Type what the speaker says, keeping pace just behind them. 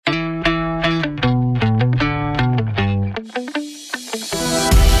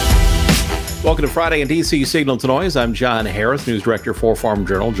Welcome to Friday in DC Signal to Noise. I'm John Harris, News Director for Farm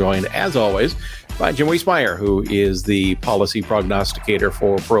Journal, joined as always by Jim Wiesmeyer, who is the policy prognosticator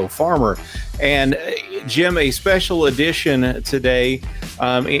for Pro Farmer. And Jim, a special edition today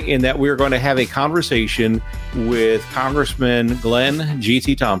in that we're going to have a conversation with Congressman Glenn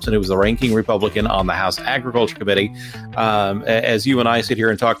G.T. Thompson, who was the ranking Republican on the House Agriculture Committee. As you and I sit here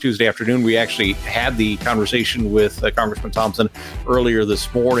and talk Tuesday afternoon, we actually had the conversation with Congressman Thompson earlier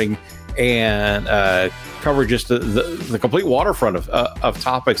this morning and covered just the complete waterfront of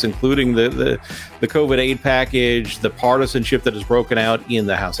topics, including the COVID aid package, the partisanship that has broken out in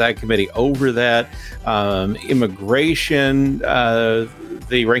the House Ag Committee over that, immigration,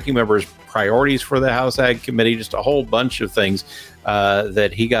 the ranking member's priorities for the House Ag Committee, just a whole bunch of things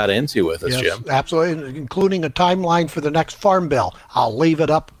that he got into with us, yes, Jim. Absolutely, including a timeline for the next Farm Bill. I'll leave it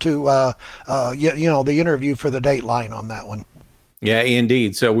up to the interview for the Dateline on that one. Yeah,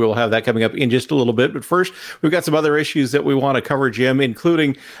 indeed. So we'll have that coming up in just a little bit. But first, we've got some other issues that we want to cover, Jim,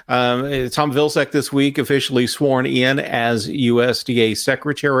 including Tom Vilsack this week officially sworn in as USDA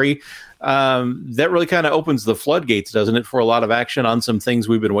Secretary. That really kind of opens the floodgates, doesn't it, for a lot of action on some things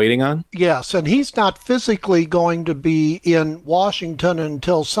we've been waiting on? Yes, and he's not physically going to be in Washington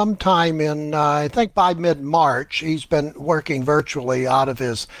until sometime in, I think by mid-March. He's been working virtually out of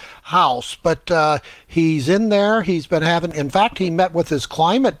his house, but he's in there. He's been having, in fact, he met with his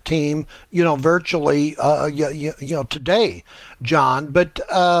climate team, virtually, today, John,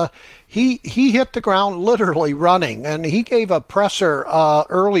 but he hit the ground literally running, and he gave a presser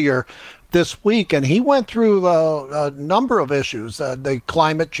earlier this week, and he went through a number of issues, the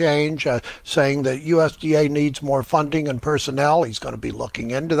climate change, saying that USDA needs more funding and personnel. He's going to be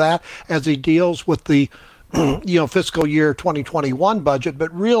looking into that as he deals with the fiscal year 2021 budget, but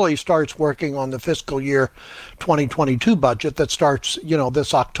really starts working on the fiscal year 2022 budget that starts,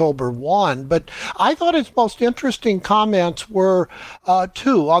 this October 1. But I thought his most interesting comments were,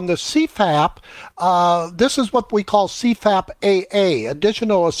 two, on the CFAP. This is what we call CFAP AA,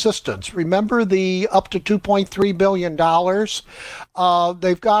 additional assistance. Remember the up to $2.3 billion?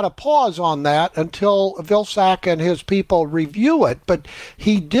 They've got a pause on that until Vilsack and his people review it. But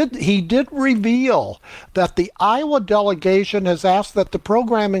he did reveal that the Iowa delegation has asked that the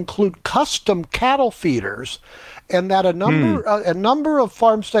program include custom cattle feeders, and that a number of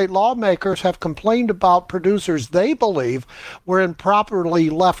farm state lawmakers have complained about producers they believe were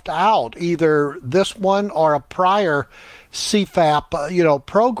improperly left out, either this one or a prior CFAP,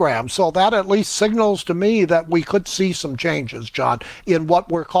 program. So that at least signals to me that we could see some changes, John, in what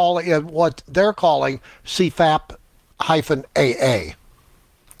they're calling CFAP-AA.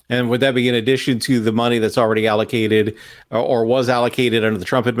 And would that be in addition to the money that's already allocated or was allocated under the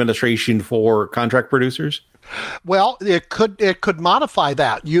Trump administration for contract producers? Well, it could modify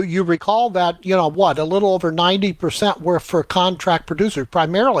that. You recall that, a little over 90% were for contract producers,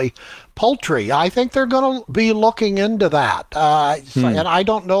 primarily poultry. I think they're going to be looking into that. And I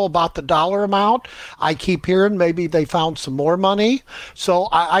don't know about the dollar amount. I keep hearing maybe they found some more money. So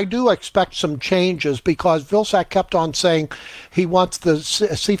I do expect some changes, because Vilsack kept on saying he wants the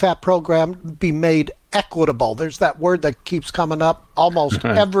CFAP program be made equitable. There's that word that keeps coming up almost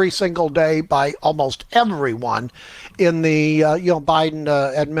every single day by almost everyone in the Biden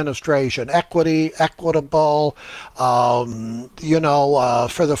administration. Equity, equitable. For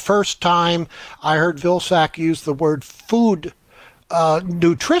the first time, I heard Vilsack use the word food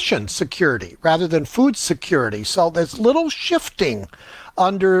nutrition security rather than food security. So there's little shifting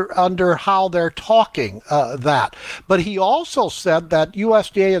under how they're talking that. But he also said that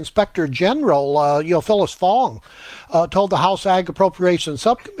USDA Inspector General, Phyllis Fong, told the House Ag Appropriations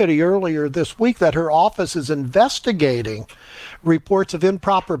Subcommittee earlier this week that her office is investigating reports of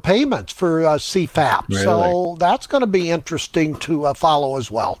improper payments for CFAP. Really? So that's going to be interesting to follow as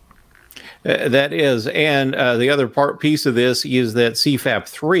well. That is. And the other piece of this is that CFAP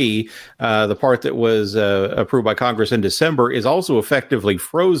 3, the part that was approved by Congress in December, is also effectively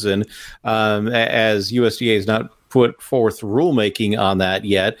frozen as USDA has not put forth rulemaking on that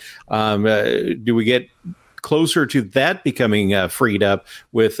yet. Do we get closer to that becoming freed up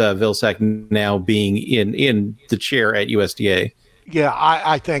with Vilsack now being in the chair at USDA? Yeah,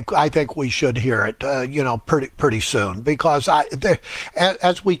 I think we should hear it, pretty soon, because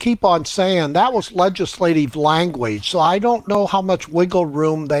as we keep on saying, that was legislative language. So I don't know how much wiggle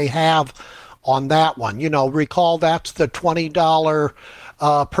room they have on that one. Recall that's the $20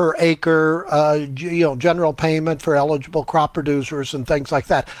 per acre, general payment for eligible crop producers and things like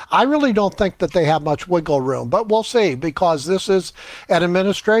that. I really don't think that they have much wiggle room, but we'll see, because this is an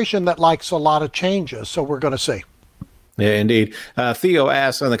administration that likes a lot of changes. So we're going to see. Yeah, indeed. Theo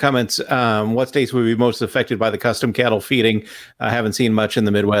asks on the comments, what states would be most affected by the custom cattle feeding? I haven't seen much in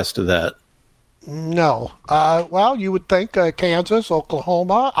the Midwest of that. No. Well, you would think Kansas,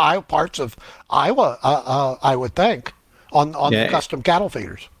 Oklahoma, parts of Iowa, I would think, on the custom cattle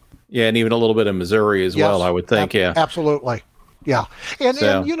feeders. Yeah, and even a little bit of Missouri as well, I would think, Absolutely. Yeah. And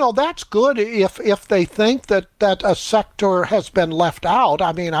that's good if they think that a sector has been left out.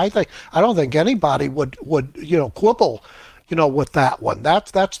 I mean, I don't think anybody would quibble, with that one.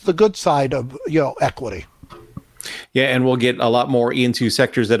 That's the good side of, equity. Yeah, and we'll get a lot more into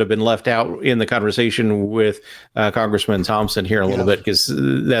sectors that have been left out in the conversation with Congressman Thompson here in a little bit, because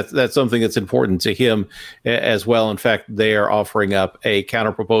that's something that's important to him as well. In fact, they are offering up a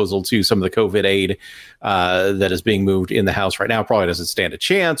counterproposal to some of the COVID aid that is being moved in the House right now. Probably doesn't stand a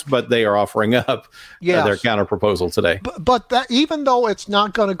chance, but they are offering up their counterproposal today. But that, even though it's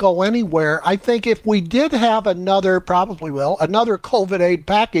not going to go anywhere, I think if we did have another COVID aid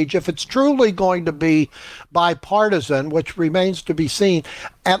package, if it's truly going to be bipartisan, which remains to be seen,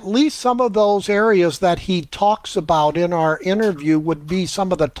 at least some of those areas that he talks about in our interview would be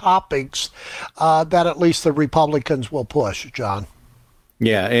some of the topics that at least the Republicans will push, John.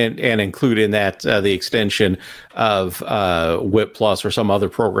 Yeah, and include in that the extension of WIP Plus or some other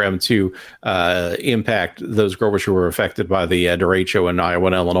program to impact those growers who were affected by the derecho in Iowa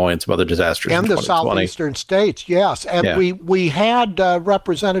and Illinois and some other disasters and in the southeastern states. Yes, and we had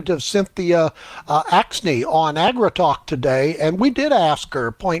Representative Cynthia Axne on AgriTalk today, and we did ask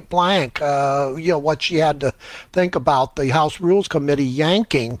her point blank, what she had to think about the House Rules Committee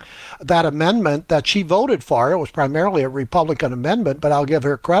yanking that amendment that she voted for. It was primarily a Republican amendment, but I'll give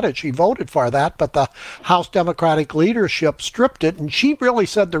her credit. She voted for that, but the House Democratic leadership stripped it, and she really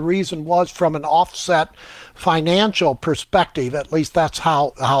said the reason was from an offset financial perspective. At least that's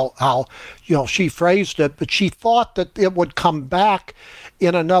how she phrased it. But she thought that it would come back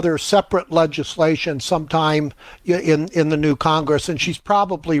in another separate legislation sometime in the new Congress, and she's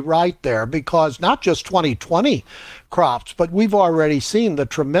probably right there, because not just 2020 crops, but we've already seen the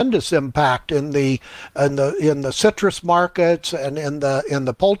tremendous impact in the citrus markets and in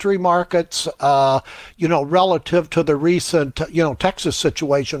the poultry markets, relative to the recent Texas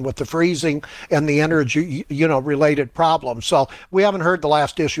situation with the freezing and the energy related problems. So we haven't heard the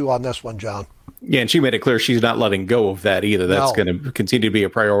last issue on this one, John. Yeah, and she made it clear she's not letting go of that either. That's going to continue to be a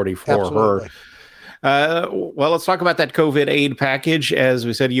priority for her. Well, let's talk about that COVID aid package. As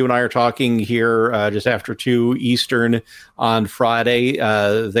we said, you and I are talking here just after 2 Eastern on Friday.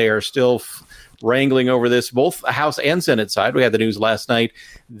 They are still wrangling over this, both House and Senate side. We had the news last night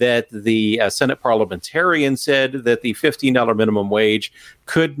that the Senate parliamentarian said that the $15 minimum wage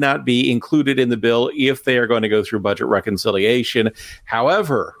could not be included in the bill if they are going to go through budget reconciliation.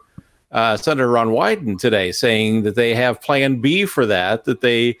 However, Senator Ron Wyden today saying that they have Plan B for that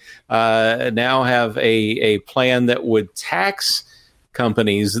they now have a plan that would tax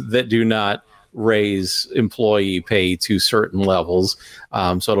companies that do not raise employee pay to certain levels.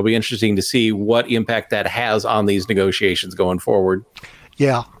 So it'll be interesting to see what impact that has on these negotiations going forward.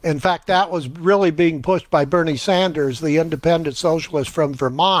 Yeah. In fact, that was really being pushed by Bernie Sanders, the independent socialist from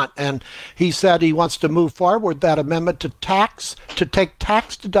Vermont. And he said he wants to move forward that amendment to take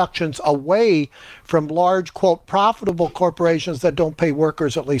tax deductions away from large, quote, profitable corporations that don't pay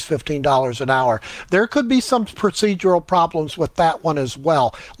workers at least $15 an hour. There could be some procedural problems with that one as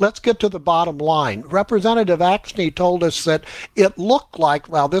well. Let's get to the bottom line. Representative Axne told us that it looked like,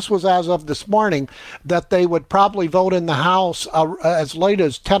 well, this was as of this morning, that they would probably vote in the House as late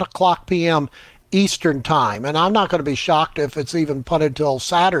as 10 o'clock p.m. Eastern time. And I'm not going to be shocked if it's even put until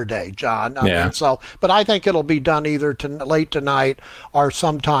Saturday, John. I mean, but I think it'll be done either late tonight or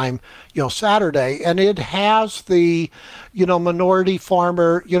sometime, Saturday. And it has the, minority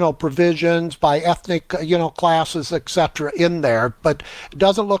farmer, provisions by ethnic, classes, etc. in there. But it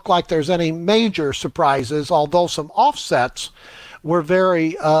doesn't look like there's any major surprises, although some offsets were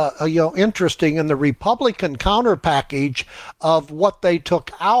very, interesting in the Republican counter package of what they took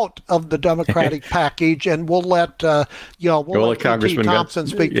out of the Democratic package, and we'll let Congressman Thompson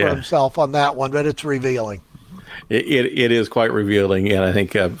speak for himself on that one, but it's revealing. It is quite revealing, and I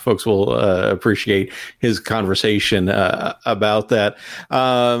think folks will appreciate his conversation about that.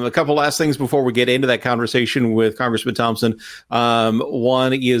 A couple last things before we get into that conversation with Congressman Thompson.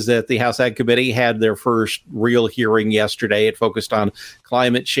 One is that the House Ag Committee had their first real hearing yesterday. It focused on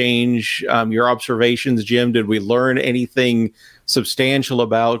climate change. Your observations, Jim, did we learn anything substantial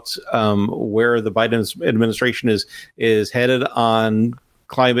about where the Biden administration is headed on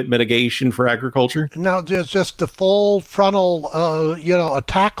climate mitigation for agriculture? No, there's just the full frontal,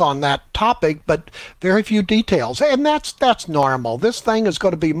 attack on that topic, but very few details. And that's normal. This thing is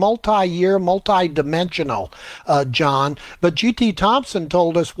going to be multi-year, multi-dimensional, John. But G.T. Thompson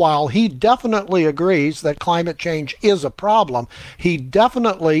told us while he definitely agrees that climate change is a problem, he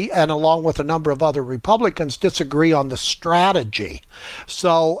definitely, and along with a number of other Republicans, disagree on the strategy.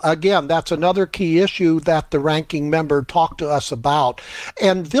 So again, that's another key issue that the ranking member talked to us about.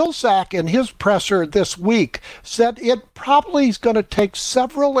 And Vilsack, in his presser this week, said it probably is going to take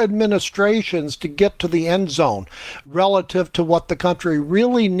several administrations to get to the end zone relative to what the country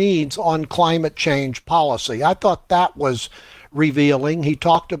really needs on climate change policy. I thought that was revealing. He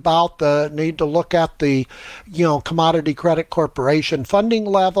talked about the need to look at the, Commodity Credit Corporation funding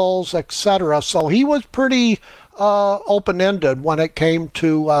levels, etc. So he was pretty open-ended when it came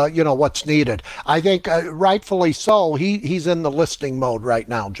to what's needed. I think rightfully so. He's in the listening mode right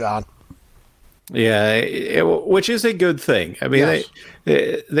now, John. Yeah, which is a good thing. I mean,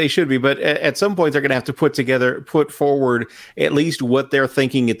 yes. They should be, but at some point they're going to have to put forward at least what they're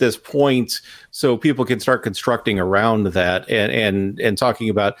thinking at this point, so people can start constructing around that and talking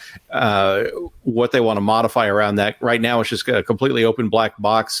about what they want to modify around that. Right now, it's just a completely open black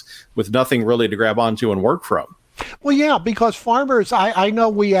box with nothing really to grab onto and work from. Well, yeah, because farmers, I know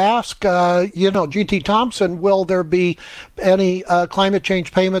we ask, G.T. Thompson, will there be any climate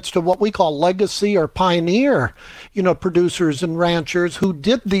change payments to what we call legacy or pioneer, producers and ranchers who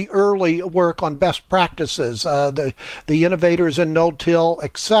did the early work on best practices, the innovators in no-till,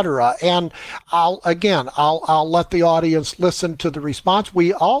 etc. And I'll let the audience listen to the response.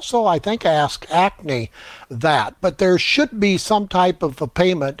 We also, I think, ask ACNY that, but there should be some type of a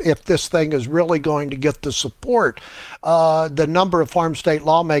payment if this thing is really going to get the support, the number of farm state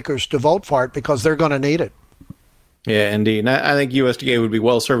lawmakers to vote for it, because they're going to need it. Yeah, indeed. And I think USDA would be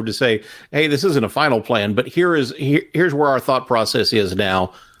well served to say, hey, this isn't a final plan, but here's where our thought process is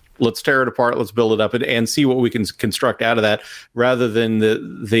now. Let's tear it apart. Let's build it up and see what we can construct out of that, rather than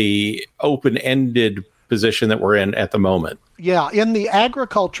the open-ended position that we're in at the moment. Yeah, in the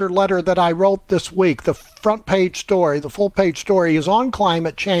agriculture letter that I wrote this week, the front page story, the full page story is on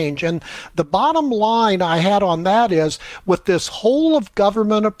climate change. And the bottom line I had on that is, with this whole of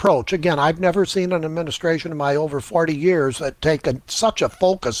government approach, again, I've never seen an administration in my over 40 years that take such a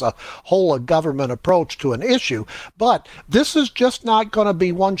focus, a whole of government approach to an issue. But this is just not going to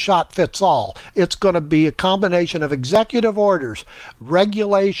be one shot fits all. It's going to be a combination of executive orders,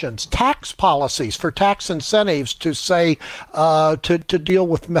 regulations, tax policies for tax incentives to say, to deal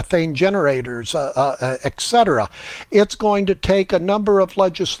with methane generators, etc. It's going to take a number of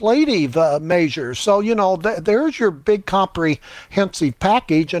legislative measures. So, there's your big comprehensive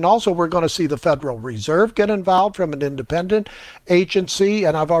package. And also we're going to see the Federal Reserve get involved from an independent agency.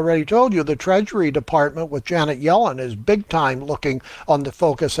 And I've already told you the Treasury Department with Janet Yellen is big time looking on the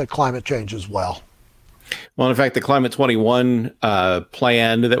focus at climate change as well. Well, in fact, the Climate 21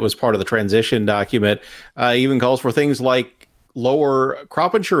 plan that was part of the transition document even calls for things like lower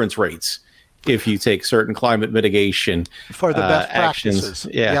crop insurance rates if you take certain climate mitigation for the best actions.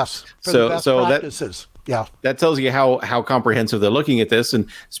 Practices. Yeah. Yes, for the best practices. That tells you how comprehensive they're looking at this. And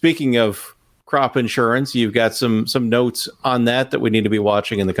speaking of crop insurance, you've got some notes on that we need to be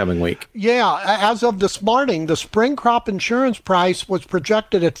watching in the coming week. Yeah, as of this morning, the spring crop insurance price was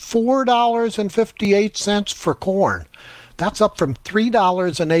projected at $4.58 for corn. That's up from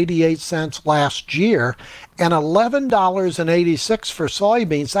 $3.88 last year, and $11.86 for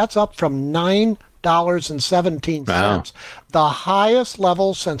soybeans. That's up from $9.17. Wow. The highest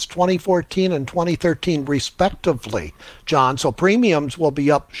level since 2014 and 2013, respectively, John. So premiums will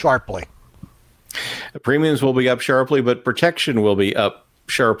be up sharply. The premiums will be up sharply, but protection will be up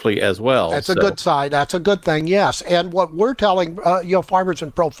sharply as well. That's a good side. That's a good thing, yes. And what we're telling farmers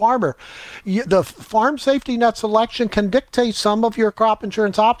and pro-farmer, the farm safety net selection can dictate some of your crop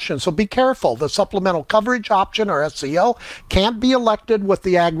insurance options. So be careful. The supplemental coverage option, or SCO, can't be elected with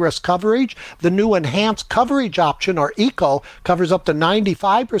the ag risk coverage. The new enhanced coverage option, or ECO, covers up to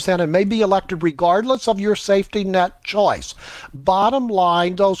 95% and may be elected regardless of your safety net choice. Bottom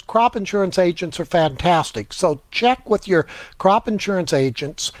line, those crop insurance agents are fantastic. So check with your crop insurance agent.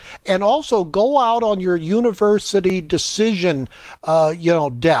 And also go out on your university decision,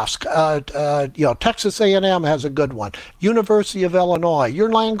 desk. Texas A&M has a good one. University of Illinois.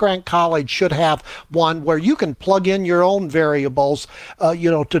 Your land-grant college should have one where you can plug in your own variables,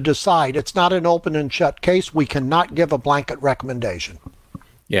 to decide. It's not an open and shut case. We cannot give a blanket recommendation.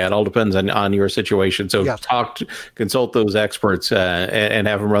 Yeah, it all depends on your situation. So Yes. consult those experts and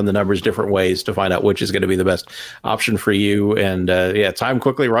have them run the numbers different ways to find out which is going to be the best option for you. And time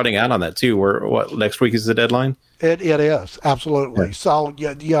quickly running out on that too. Next week is the deadline? It is, absolutely. Yeah. So,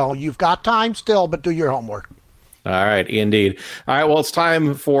 you've got time still, but do your homework. All right, indeed. All right, well, it's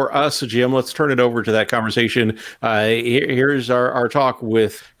time for us, Jim. Let's turn it over to that conversation. Here's our talk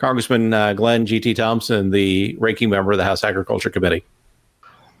with Congressman Glenn G.T. Thompson, the ranking member of the House Agriculture Committee.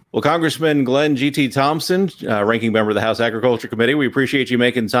 Well, Congressman Glenn G.T. Thompson, ranking member of the House Agriculture Committee, we appreciate you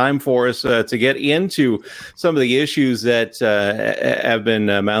making time for us to get into some of the issues that have been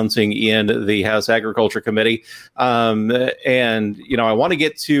mounting in the House Agriculture Committee. And I want to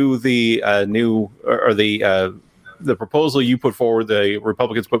get to the the proposal you put forward, the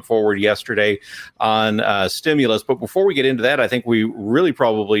Republicans put forward yesterday on stimulus. But before we get into that, I think we really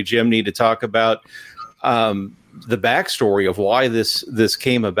probably, Jim, need to talk about the backstory of why this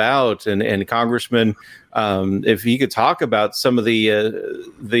came about, and Congressman, if you could talk about some of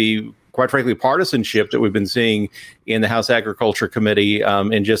the quite frankly partisanship that we've been seeing in the House Agriculture Committee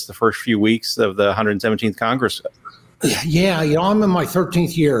in just the first few weeks of the 117th Congress. Yeah, I'm in my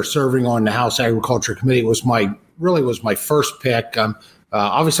 13th year serving on the House Agriculture Committee. It was my first pick.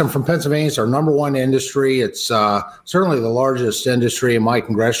 Obviously, I'm from Pennsylvania. It's our number one industry. It's certainly the largest industry in my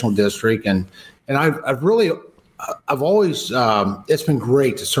congressional district, and I've always, it's been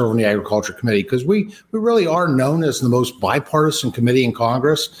great to serve on the Agriculture Committee because we really are known as the most bipartisan committee in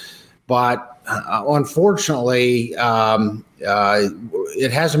Congress. But unfortunately,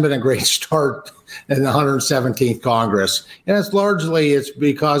 it hasn't been a great start in the 117th Congress. And it's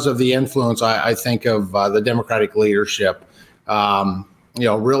because of the influence, I think, of the Democratic leadership,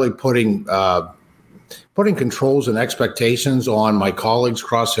 really putting controls and expectations on my colleagues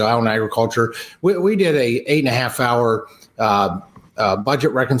across the aisle in agriculture. We did a 8.5 hour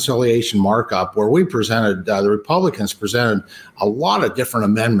budget reconciliation markup where we presented, the Republicans presented a lot of different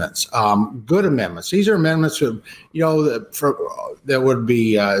amendments, good amendments. These are amendments that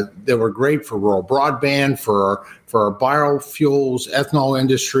were great for rural broadband, for biofuels, ethanol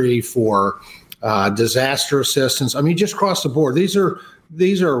industry, for disaster assistance. I mean, just across the board. These are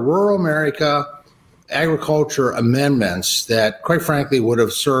rural America agriculture amendments that, quite frankly, would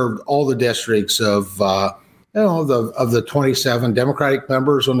have served all the districts of the 27 Democratic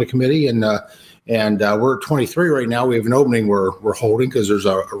members on the committee, and we're at 23 right now. We have an opening we're holding because there's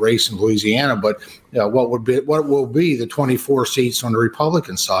a race in Louisiana, but what will be the 24 seats on the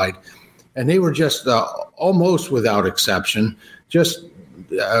Republican side, and they were just almost without exception, just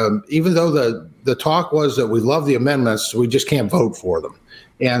even though the talk was that we love the amendments, we just can't vote for them.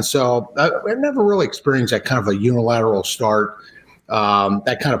 And so I've never really experienced that kind of a unilateral start,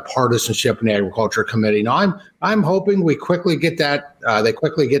 that kind of partisanship in the Agriculture Committee. Now, I'm hoping we quickly get that. They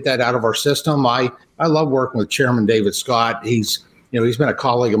quickly get that out of our system. I love working with Chairman David Scott. He's been a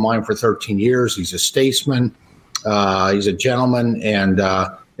colleague of mine for 13 years. He's a statesman. He's a gentleman, and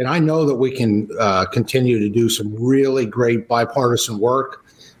I know that we can continue to do some really great bipartisan work.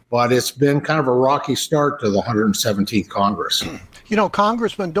 But it's been kind of a rocky start to the 117th Congress.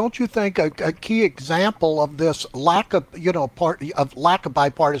 Congressman, don't you think a key example of this lack of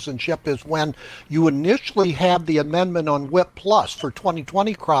bipartisanship is when you initially had the amendment on WHIP Plus for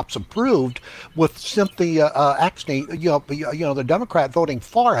 2020 crops approved with Cynthia Axne, the Democrat voting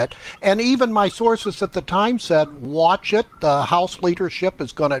for it, and even my sources at the time said, "Watch it, the House leadership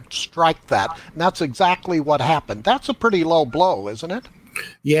is going to strike that," and that's exactly what happened. That's a pretty low blow, isn't it?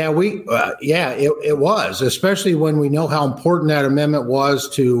 Yeah, it was, especially when we know how important that amendment was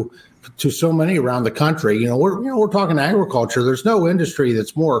to so many around the country. We're talking agriculture. There's no industry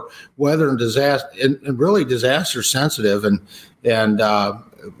that's more weather and disaster and really disaster sensitive. And it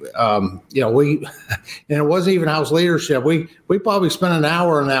wasn't even House leadership. We probably spent an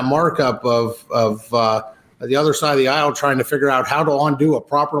hour in that markup of the other side of the aisle trying to figure out how to undo a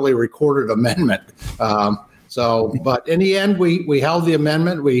properly recorded amendment. But in the end, we held the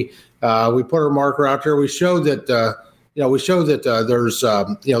amendment. We put our marker out there. We showed that there's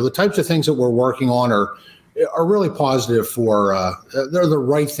the types of things that we're working on are really positive for. They're the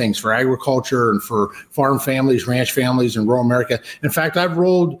right things for agriculture and for farm families, ranch families, in rural America. In fact, I've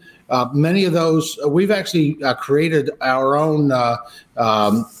rolled many of those. We've actually created our own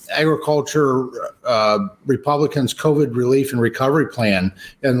agriculture Republicans COVID relief and recovery plan,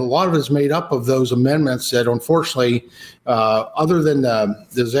 and a lot of it is made up of those amendments that, unfortunately, other than the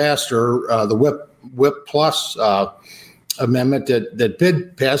disaster, the WHIP Plus amendment that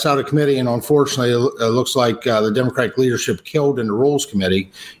did pass out of committee, and unfortunately, it looks like the Democratic leadership killed in the Rules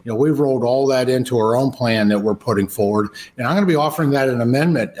Committee. We've rolled all that into our own plan that we're putting forward, and I'm going to be offering that an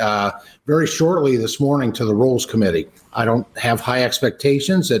amendment very shortly this morning to the Rules Committee. I don't have high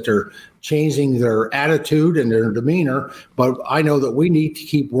expectations that they're changing their attitude and their demeanor, but I know that we need to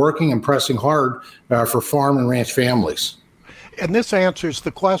keep working and pressing hard for farm and ranch families. And this answers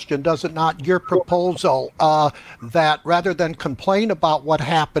the question, does it not, your proposal that rather than complain about what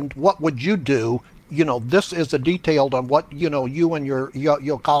happened, what would you do? This is a detailed on what, you and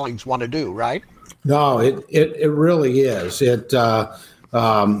your colleagues want to do, right? No, it really is.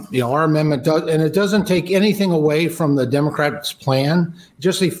 Our amendment does, and it doesn't take anything away from the Democrats' plan. It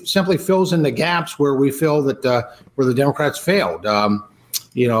just simply fills in the gaps where we feel that where the Democrats failed.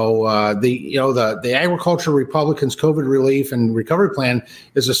 The Agriculture Republicans' COVID relief and recovery plan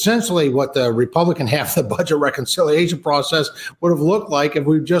is essentially what the Republican half of the budget reconciliation process would have looked like if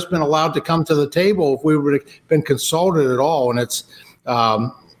we'd just been allowed to come to the table, if we would have been consulted at all. And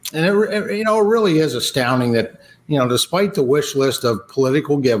it really is astounding that, despite the wish list of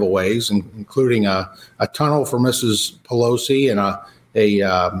political giveaways, including a tunnel for Mrs. Pelosi and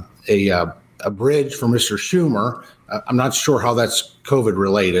a bridge for Mr. Schumer. I'm not sure how that's COVID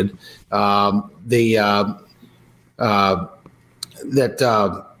related. The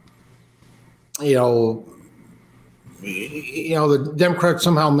Democrats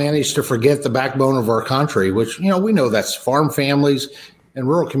somehow managed to forget the backbone of our country, which, we know that's farm families and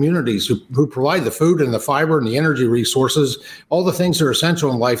rural communities who provide the food and the fiber and the energy resources, all the things that are essential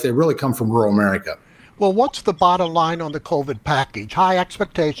in life. They really come from rural America. Well, what's the bottom line on the COVID package? High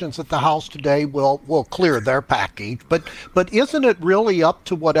expectations that the House today will clear their package, but isn't it really up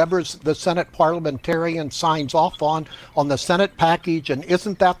to whatever the Senate parliamentarian signs off on the Senate package, and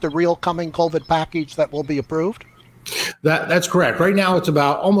isn't that the real coming COVID package that will be approved? That's correct. Right now, it's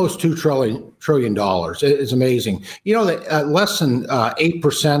about almost $2 trillion. It's amazing. That less than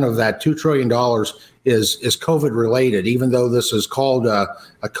 8% of that $2 trillion is COVID related, even though this is called a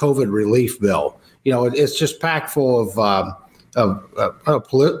COVID relief bill. It's just packed full of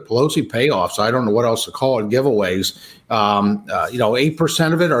Pelosi payoffs. I don't know what else to call it, giveaways.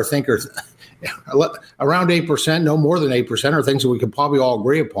 8% of it, I think, are around 8%, no more than 8%, are things that we could probably all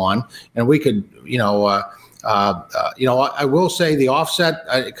agree upon, and we could, I will say the offset,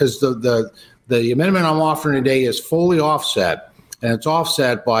 because the amendment I'm offering today is fully offset. And it's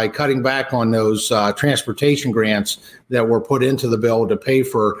offset by cutting back on those transportation grants that were put into the bill to pay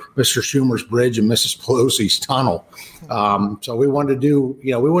for Mr. Schumer's bridge and Mrs. Pelosi's tunnel. So we wanted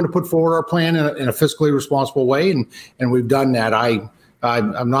to put forward our plan in a fiscally responsible way, and we've done that.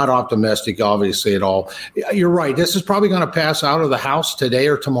 I'm not optimistic, obviously, at all. You're right. This is probably going to pass out of the House today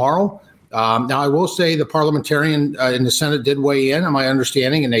or tomorrow. Now, I will say the parliamentarian in the Senate did weigh in, on my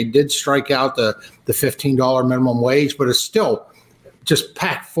understanding, and they did strike out the $15 minimum wage, but it's still just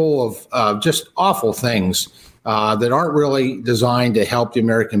packed full of just awful things that aren't really designed to help the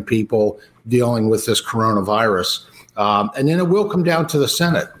American people dealing with this coronavirus. And then it will come down to the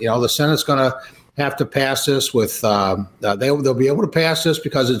Senate. The Senate's going to have to pass this with they'll be able to pass this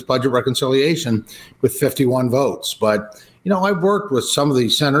because it's budget reconciliation with 51 votes. But, I've worked with some of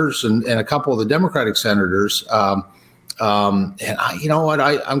these senators and a couple of the Democratic senators. And I'm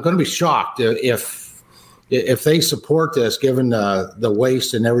going to be shocked if they support this, given the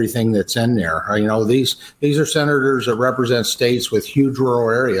waste and everything that's in there. These are senators that represent states with huge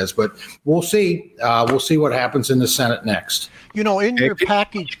rural areas, but we'll see. We'll see what happens in the Senate next. In your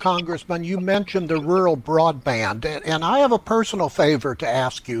package, Congressman, you mentioned the rural broadband, and I have a personal favor to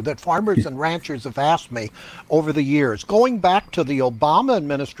ask you that farmers and ranchers have asked me over the years, going back to the Obama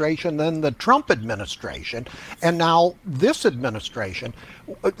administration, then the Trump administration, and now this administration.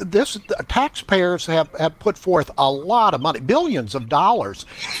 Taxpayers have put forth a lot of money, billions of dollars.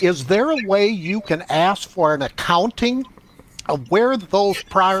 Is there a way you can ask for an accounting of where those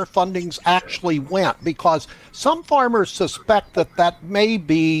prior fundings actually went? Because some farmers suspect that may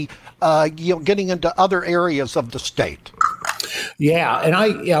be getting into other areas of the state. Yeah, and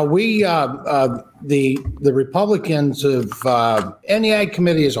the Republicans and the Ag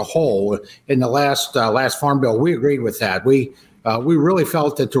Committee as a whole in the last Farm Bill, we agreed with that. We really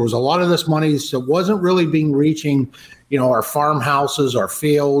felt that there was a lot of this money that wasn't really reaching, our farmhouses, our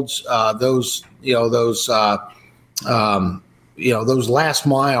fields, those last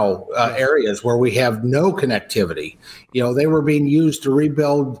mile areas where we have no connectivity. They were being used to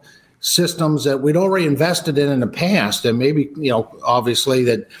rebuild systems that we'd already invested in the past. And maybe, obviously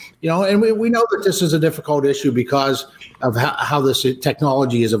that, and we know that this is a difficult issue because of how this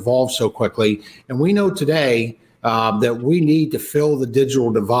technology has evolved so quickly. And we know today, that we need to fill the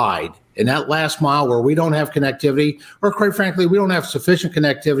digital divide. And that last mile where we don't have connectivity, or quite frankly, we don't have sufficient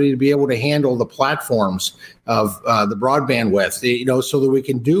connectivity to be able to handle the platforms of the broadband with, so that we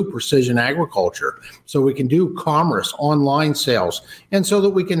can do precision agriculture, so we can do commerce, online sales, and so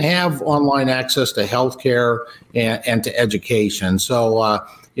that we can have online access to healthcare and to education. So,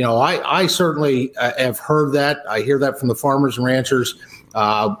 I certainly have heard that. I hear that from the farmers and ranchers.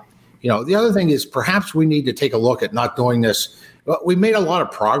 The other thing is perhaps we need to take a look at not doing this. We made a lot of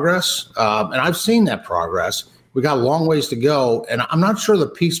progress, and I've seen that progress. We got a long ways to go, and I'm not sure the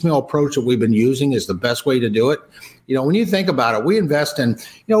piecemeal approach that we've been using is the best way to do it. When you think about it, we invest in,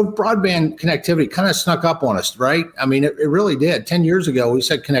 broadband connectivity kind of snuck up on us, right? I mean, it really did. 10 years ago, we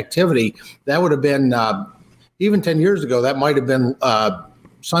said connectivity. That would have been, even 10 years ago, that might have been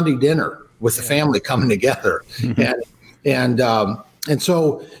Sunday dinner with the family coming together. And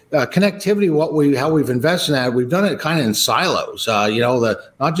so connectivity, how we've invested in that, we've done it kind of in silos.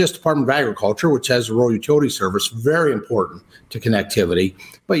 Not just Department of Agriculture, which has a rural utility service, very important to connectivity,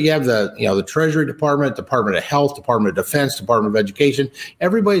 but you have the Treasury Department, Department of Health, Department of Defense, Department of Education.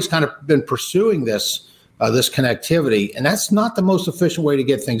 Everybody's kind of been pursuing this connectivity, and that's not the most efficient way to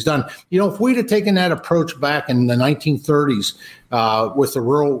get things done. If we'd have taken that approach back in the 1930s with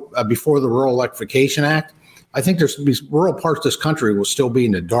the before the Rural Electrification Act, I think there's these rural parts of this country will still be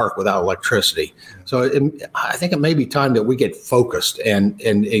in the dark without electricity. So I think it may be time that we get focused and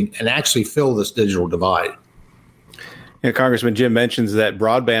actually fill this digital divide. Congressman Jim mentions that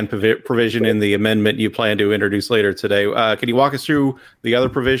broadband provision in the amendment you plan to introduce later today. Can you walk us through the other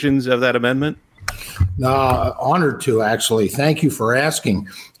provisions of that amendment? Honored to, actually. Thank you for asking.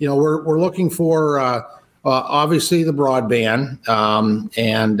 We're looking for obviously the broadband,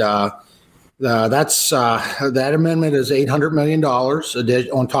 that amendment is $800 million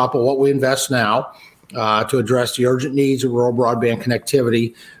on top of what we invest now to address the urgent needs of rural broadband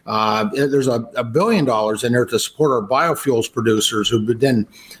connectivity. There's $1 billion in there to support our biofuels producers who've been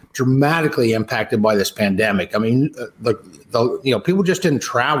dramatically impacted by this pandemic. I mean, people just didn't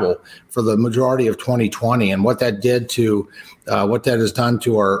travel for the majority of 2020, and what that has done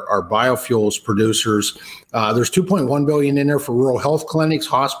to our biofuels producers. There's $2.1 billion in there for rural health clinics,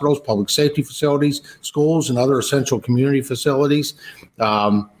 hospitals, public safety facilities, schools, and other essential community facilities.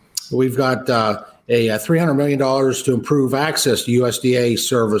 We've got a $300 million to improve access to USDA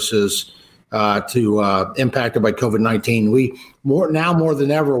services impacted by COVID-19. More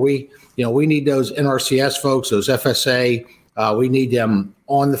than ever, we need those NRCS folks, those FSA. We need them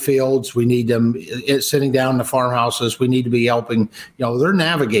on the fields. We need them sitting down in the farmhouses. We need to be helping. They're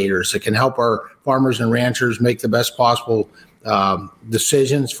navigators that can help our farmers and ranchers make the best possible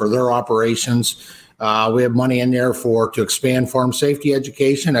decisions for their operations. We have money in there to expand farm safety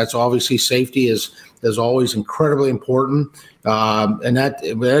education. That's obviously safety is always incredibly important, and that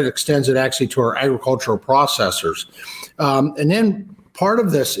extends it actually to our agricultural processors. And then part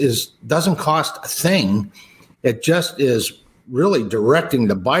of this doesn't cost a thing. It just is really directing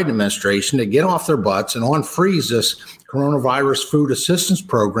the Biden administration to get off their butts and unfreeze this coronavirus food assistance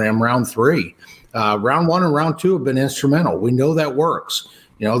program round 3. Round 1 and round 2 have been instrumental. We know that works.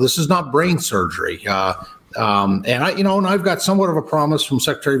 This is not brain surgery. And I've got somewhat of a promise from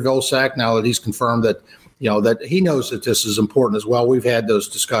Secretary Vilsack now that he's confirmed that, that he knows that this is important as well. We've had those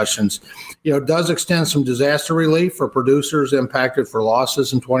discussions. It does extend some disaster relief for producers impacted for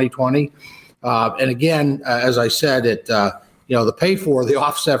losses in 2020. And again, as I said, the pay for the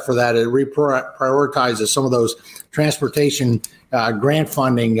offset for that, it reprioritizes some of those transportation grant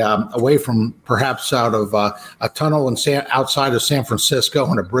funding away from perhaps out of a tunnel outside of San Francisco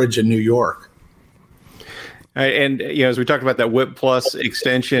and a bridge in New York. And as we talked about that WIP Plus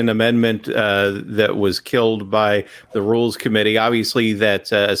extension amendment that was killed by the Rules Committee, obviously that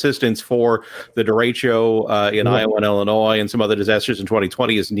assistance for the derecho in Iowa and Illinois and some other disasters in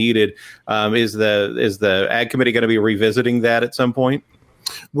 2020 is needed. Is the Ag Committee going to be revisiting that at some point?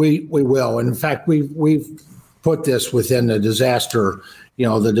 We will. And in fact, we've put this within the disaster,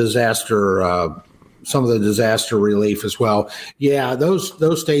 some of the disaster relief as well. Yeah,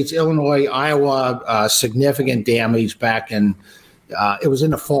 those states, Illinois, Iowa, significant damage back in, it was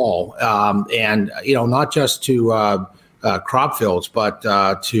in the fall. And, not just to crop fields, but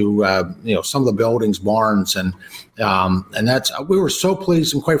to, some of the buildings, barns. And we were so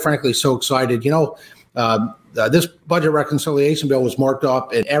pleased and quite frankly, so excited. This budget reconciliation bill was marked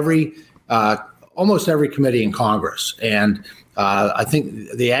up in almost every committee in Congress. And I think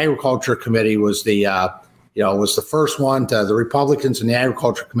the Agriculture Committee was was the first one to, the Republicans in the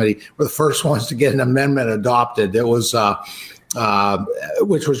Agriculture Committee were the first ones to get an amendment adopted. It was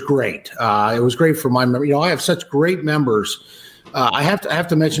which was great. It was great for my member. I have such great members. I have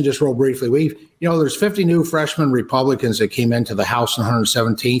to mention just real briefly. There's 50 new freshman Republicans that came into the House on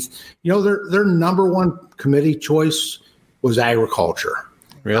 117th. Their number one committee choice was agriculture.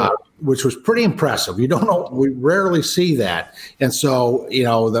 Really? Which was pretty impressive. We rarely see that. And so,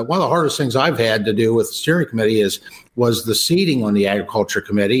 one of the hardest things I've had to do with the steering committee was the seating on the agriculture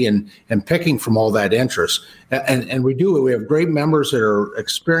committee and picking from all that interest. And we do it. We have great members that are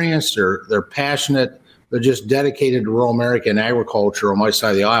experienced, they're passionate, they're just dedicated to rural America and agriculture on my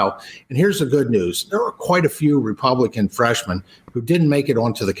side of the aisle. And here's the good news. There are quite a few Republican freshmen who didn't make it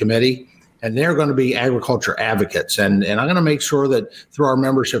onto the committee, and they're going to be agriculture advocates. And I'm going to make sure that through our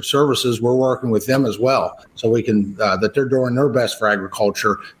membership services, we're working with them as well, so we can that they're doing their best for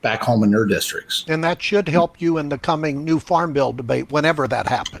agriculture back home in their districts. And that should help you in the coming new farm bill debate, whenever that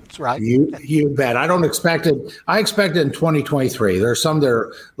happens, right? You bet. I don't expect it. I expect it in 2023. There's some that are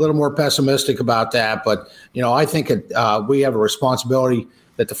a little more pessimistic about that, but I think we have a responsibility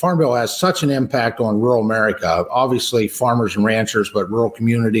that the Farm Bill has such an impact on rural America, obviously farmers and ranchers, but rural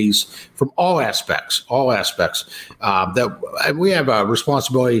communities from all aspects, that we have a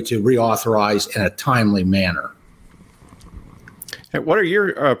responsibility to reauthorize in a timely manner. What are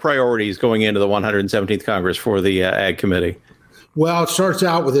your priorities going into the 117th Congress for the Ag Committee? Well, it starts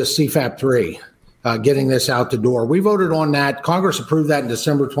out with this CFAP 3. Getting this out the door. We voted on that. Congress approved that in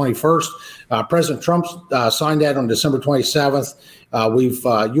December 21st. President Trump signed that on December 27th.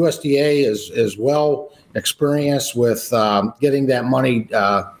 USDA is well experienced with getting that money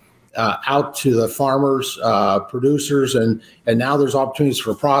out to the farmers, producers, and now there's opportunities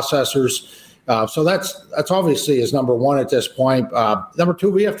for processors. So that's obviously is number one at this point. Number two,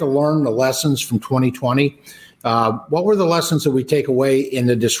 we have to learn the lessons from 2020. What were the lessons that we take away in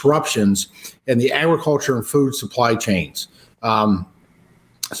the disruptions in the agriculture and food supply chains,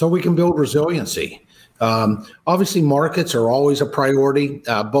 so we can build resiliency? Obviously, markets are always a priority,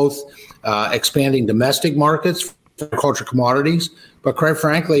 both expanding domestic markets for agriculture commodities, but quite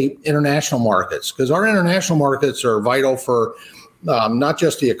frankly, international markets, because our international markets are vital for not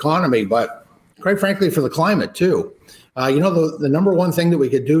just the economy, but quite frankly, for the climate, too. The number one thing that we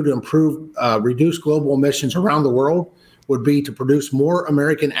could do to reduce global emissions around the world would be to produce more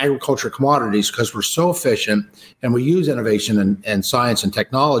American agriculture commodities, because we're so efficient and we use innovation and science and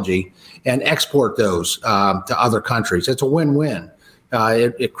technology and export those to other countries. It's a win-win.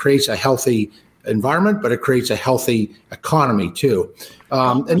 It creates a healthy environment, but it creates a healthy economy too.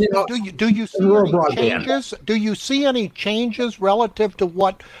 Do you see any changes? Do you see any changes relative to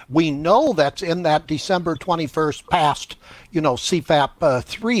what we know that's in that December 21st passed, CFAP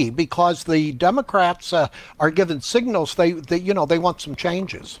 3? Because the Democrats are giving signals they want some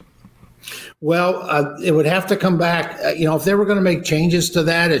changes. Well, it would have to come back. If they were going to make changes to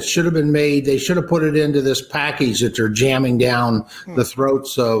that, it should have been made. They should have put it into this package that they're jamming down the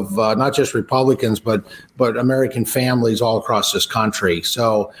throats of not just Republicans, but American families all across this country.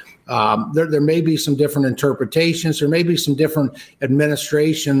 So there may be some different interpretations. There may be some different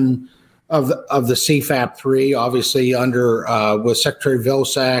administration of the CFAP 3, obviously under with Secretary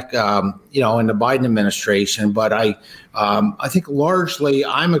Vilsack, in the Biden administration. But I think largely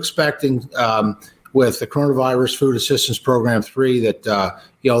I'm expecting with the Coronavirus Food Assistance Program 3 that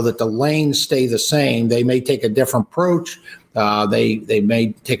that the lanes stay the same. They may take a different approach. They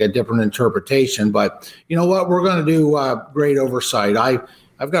may take a different interpretation. But you know what? We're going to do great oversight.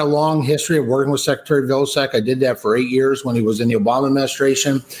 I've got a long history of working with Secretary Vilsack. I did that for 8 years when he was in the Obama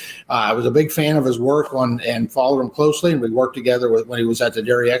administration. I was a big fan of his work and followed him closely, and we worked together when he was at the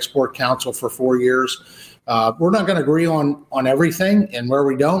Dairy Export Council for 4 years. We're not going to agree on everything, and where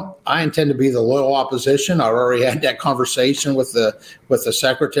we don't, I intend to be the loyal opposition. I already had that conversation with the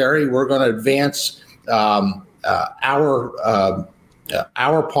secretary. We're going to advance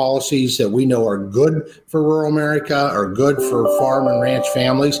our policies that we know are good for rural America, are good for farm and ranch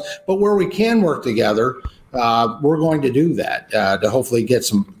families. But where we can work together, we're going to do that to hopefully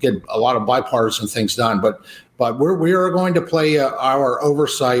get a lot of bipartisan things done. But we are going to play our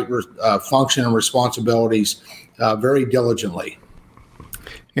oversight function and responsibilities very diligently.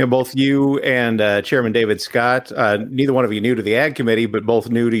 Both you and Chairman David Scott, neither one of you new to the Ag Committee, but both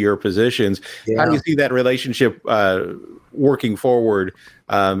new to your positions. Yeah. How do you see that relationship working forward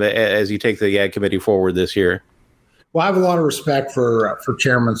as you take the Ag Committee forward this year? Well, I have a lot of respect for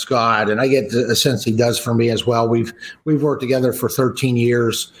Chairman Scott, and I get the sense he does for me as well. We've worked together for 13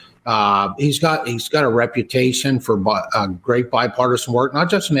 years. He's got a reputation for great bipartisan work, not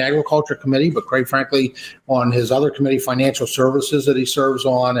just in the Agriculture Committee, but quite frankly on his other committee, Financial Services, that he serves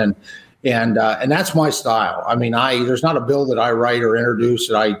on. and that's my style. I mean, there's not a bill that I write or introduce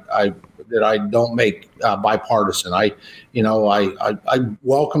that I don't make bipartisan. I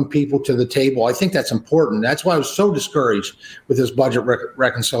welcome people to the table. I think that's important. That's why I was so discouraged with this budget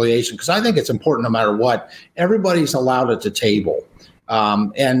reconciliation, because I think it's important no matter what. Everybody's allowed at the table.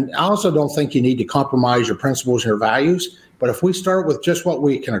 And I also don't think you need to compromise your principles and your values. But if we start with just what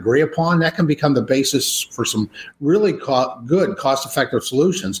we can agree upon, that can become the basis for some really good, cost-effective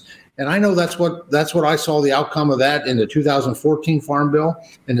solutions. And I know that's what I saw the outcome of that in the 2014 Farm Bill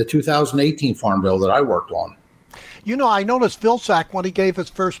and the 2018 Farm Bill that I worked on. You know, I noticed Vilsack, when he gave his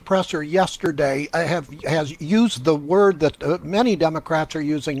first presser yesterday, has used the word that many Democrats are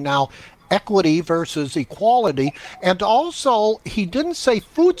using now, equity versus equality. And also, he didn't say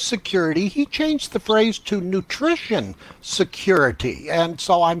food security. He changed the phrase to nutrition security. And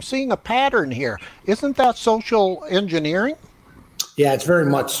so I'm seeing a pattern here. Isn't that social engineering? Yeah, it's very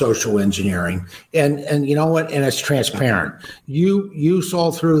much social engineering. And you know what? And it's transparent. You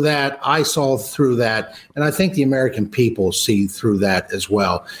saw through that. I saw through that. And I think the American people see through that as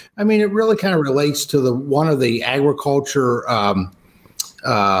well. I mean, it really kind of relates to one of the agriculture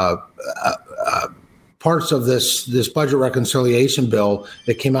parts of this budget reconciliation bill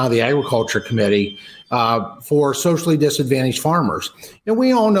that came out of the Agriculture Committee for socially disadvantaged farmers. And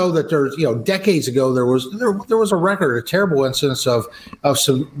we all know that there's, decades ago there was a record, a terrible instance of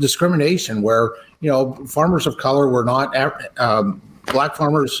some discrimination where, farmers of color were not black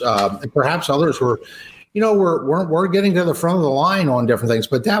farmers, and perhaps others were, weren't getting to the front of the line on different things.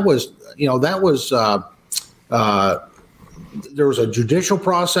 But that was there was a judicial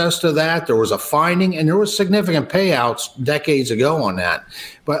process to that. There was a finding, and there was significant payouts decades ago on that.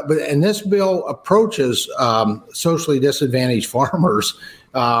 But this bill approaches socially disadvantaged farmers.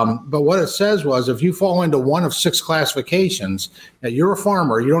 But what it says was, if you fall into one of 6 classifications, that you're a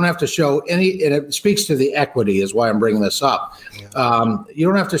farmer, you don't have to show any. And it speaks to the equity, is why I'm bringing this up. Yeah. You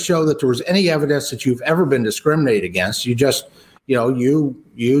don't have to show that there was any evidence that you've ever been discriminated against. You just,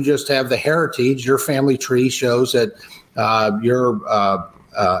 you just have the heritage. Your family tree shows that. You're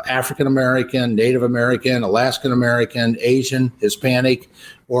African American, Native American, Alaskan American, Asian, Hispanic,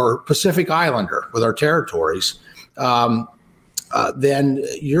 or Pacific Islander with our territories. Then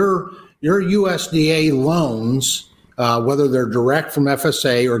your USDA loans, whether they're direct from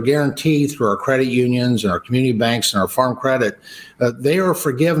FSA or guaranteed through our credit unions and our community banks and our farm credit, they are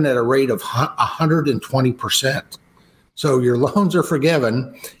forgiven at a rate of 120%. So your loans are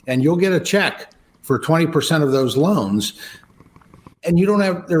forgiven, and you'll get a check for 20% of those loans, and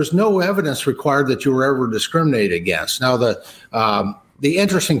there's no evidence required that you were ever discriminated against. Now, the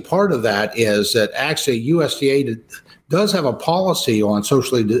interesting part of that is that actually USDA does have a policy on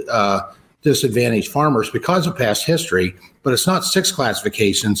socially disadvantaged farmers because of past history, but it's not 6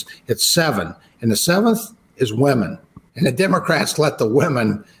 classifications, it's 7. And the 7th is women. And the Democrats let the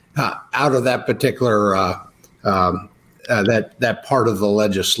women out of that particular that part of the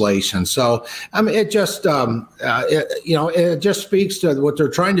legislation. So, I mean, it just speaks to what they're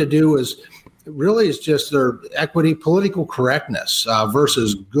trying to do is just their equity, political correctness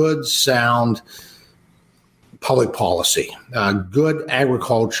versus good, sound public policy, good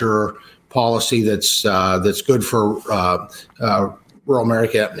agriculture policy that's good for rural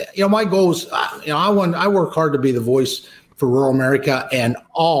America. My goal is, I work hard to be the voice for rural America and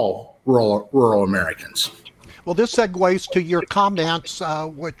all rural Americans. Well, this segues to your comments,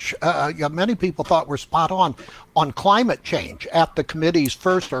 which many people thought were spot on climate change at the committee's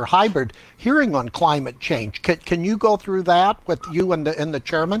first or hybrid hearing on climate change. Can you go through that with you and the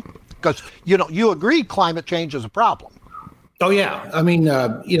chairman? Because, you agree climate change is a problem. Oh, yeah. I mean,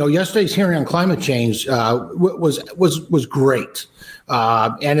 yesterday's hearing on climate change was great.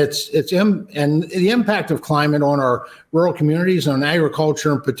 And and the impact of climate on our rural communities and on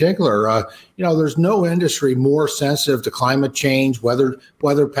agriculture in particular. There's no industry more sensitive to climate change, weather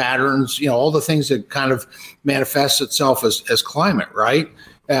patterns, all the things that kind of manifests itself as climate, right?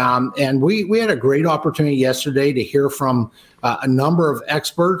 And we had a great opportunity yesterday to hear from a number of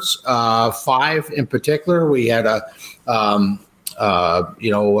experts, 5 in particular. We had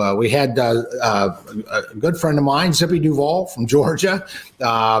we had a good friend of mine, Zippy Duvall from Georgia,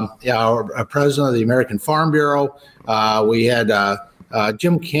 our president of the American Farm Bureau. We had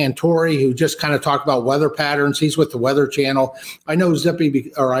Jim Cantori, who just kind of talked about weather patterns. He's with the Weather Channel. I know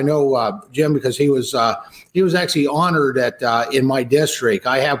Zippy, or I know Jim, because he was actually honored in my district.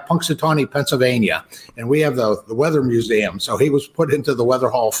 I have Punxsutawney, Pennsylvania, and we have the Weather Museum. So he was put into the Weather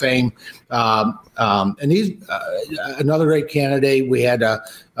Hall of Fame. And he's another great candidate. We had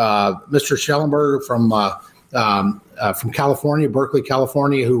Mr. Schellenberger from from California, Berkeley,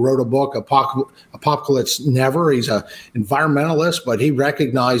 California, who wrote a book, Apocalypse Never. He's an environmentalist, but he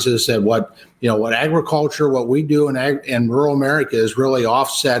recognizes that what agriculture, what we do in rural America is really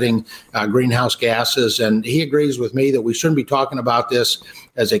offsetting greenhouse gases. And he agrees with me that we shouldn't be talking about this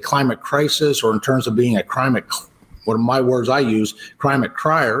as a climate crisis or in terms of being a climate, one of my words I use, climate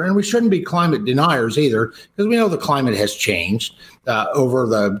crier. And we shouldn't be climate deniers either, because we know the climate has changed over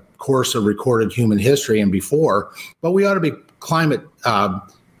the course of recorded human history and before. But we ought to be climate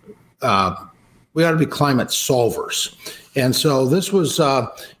solvers. And so this was,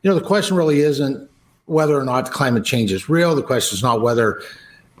 the question really isn't whether or not climate change is real. The question is not whether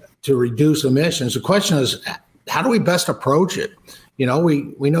to reduce emissions. The question is, how do we best approach it?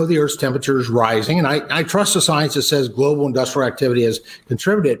 We know the Earth's temperature is rising, and I trust the science that says global industrial activity has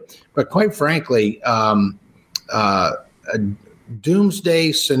contributed. But quite frankly,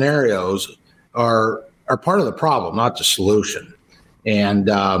 doomsday scenarios are part of the problem, not the solution.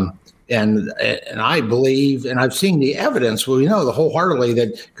 And I believe, and I've seen the evidence, we know wholeheartedly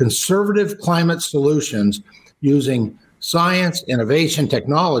that conservative climate solutions using science, innovation,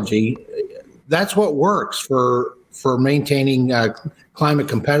 technology, that's what works for maintaining climate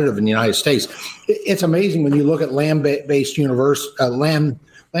competitive in the United States. It's amazing when you look at land-based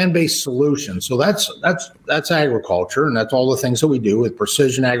solutions. So that's agriculture, and that's all the things that we do with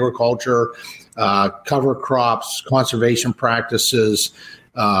precision agriculture, cover crops, conservation practices,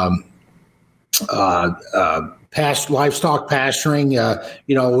 livestock pasturing.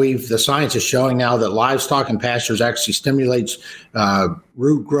 The science is showing now that livestock and pastures actually stimulates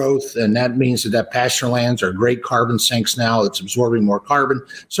root growth, and that means that pasture lands are great carbon sinks now. It's absorbing more carbon.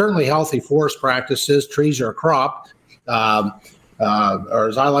 Certainly healthy forest practices. Trees are a crop. Or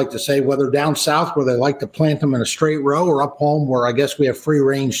as I like to say, whether down south where they like to plant them in a straight row, or up home where I guess we have free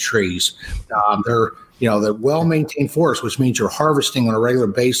range trees. They're well-maintained forests, which means you're harvesting on a regular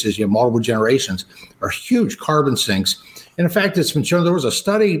basis. You have multiple generations, are huge carbon sinks. And in fact, it's been shown. There was a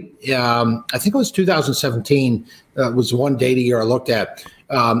study, I think it was 2017, was one data year I looked at.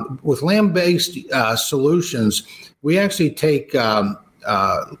 With land-based solutions, we actually take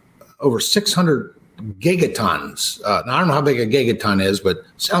over 600 gigatons. Now, I don't know how big a gigaton is, but it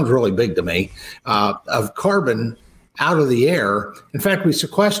sounds really big to me, of carbon out of the air. In fact, we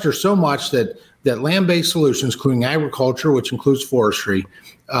sequester so much that land-based solutions, including agriculture, which includes forestry,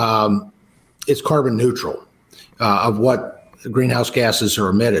 is carbon neutral of what greenhouse gases are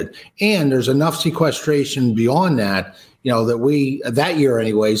emitted. And there's enough sequestration beyond that, that year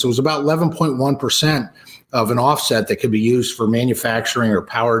anyways, it was about 11.1% of an offset that could be used for manufacturing or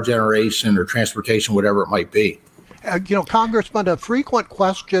power generation or transportation, whatever it might be. Congressman, a frequent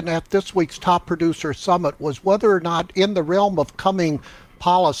question at this week's Top Producer Summit was whether or not in the realm of coming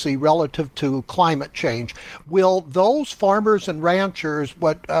policy relative to climate change, will those farmers and ranchers,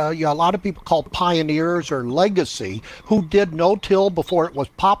 what a lot of people call pioneers or legacy, who did no-till before it was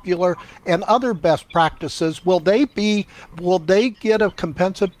popular, and other best practices, will they get a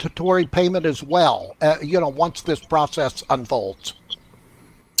compensatory payment as well, once this process unfolds?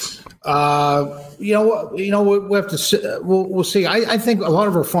 We have to. We'll see. I think a lot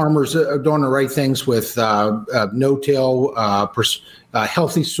of our farmers are doing the right things with no-till,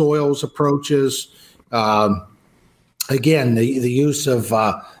 healthy soils approaches. Again, the use of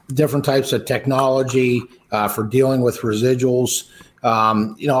different types of technology for dealing with residuals.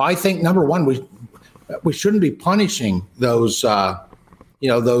 I think number one, we shouldn't be punishing those farmers,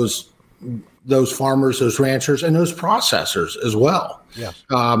 those ranchers, and those processors as well. Yes.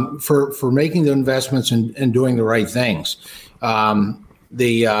 For making the investments and doing the right things.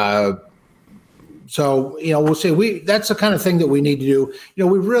 So we'll see. That's the kind of thing that we need to do.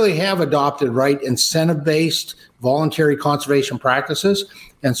 We really have adopted incentive-based voluntary conservation practices,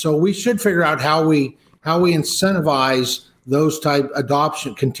 and so we should figure out how we incentivize those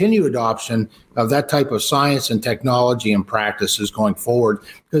continue adoption of that type of science and technology and practices going forward,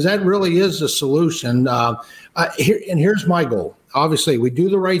 because that really is a solution. Here's my goal. Obviously, we do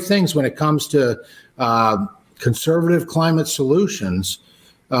the right things when it comes to conservative climate solutions.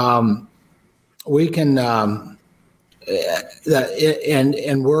 We can, and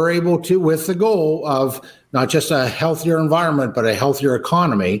we're able to, with the goal of not just a healthier environment, but a healthier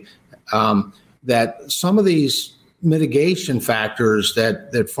economy, that some of these mitigation factors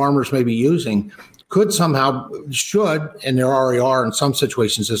that farmers may be using should, and there already are in some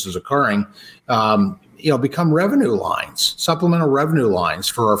situations this is occurring, become revenue lines, supplemental revenue lines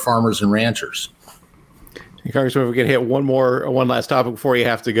for our farmers and ranchers. Congressman, if we can hit one last topic before you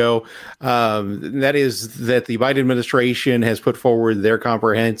have to go. That is that the Biden administration has put forward their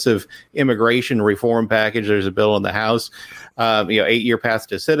comprehensive immigration reform package. There's a bill in the House, 8-year path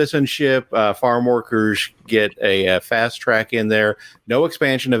to citizenship. Farm workers get a fast track in there. No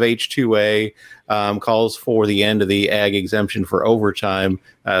expansion of H-2A. Calls for the end of the ag exemption for overtime.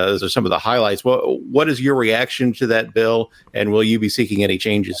 Those are some of the highlights. What is your reaction to that bill, and will you be seeking any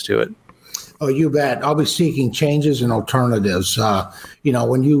changes to it? Oh, you bet. I'll be seeking changes and alternatives.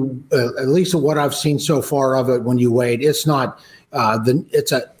 When you, at least what I've seen so far of it, when you wait, it's not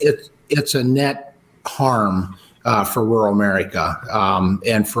it's a net harm for rural America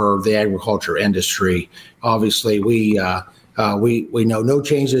and for the agriculture industry. Obviously, we know no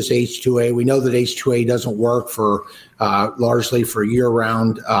changes to H-2A. We know that H-2A doesn't work for largely for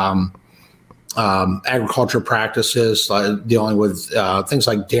year-round agriculture practices, dealing with things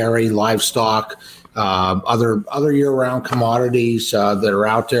like dairy, livestock, other year-round commodities that are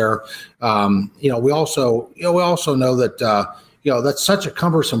out there. We also know that that's such a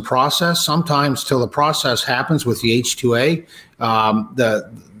cumbersome process. Sometimes till the process happens with the H-2A,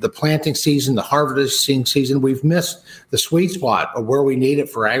 the planting season, the harvesting season, we've missed the sweet spot of where we need it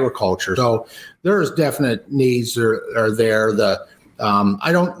for agriculture. So there's definite needs are there.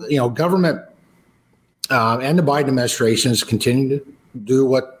 Government. And the Biden administration is continuing to do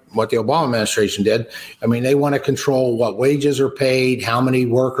what the Obama administration did. I mean, they want to control what wages are paid, how many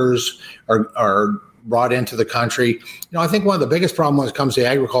workers are brought into the country. I think one of the biggest problems when it comes to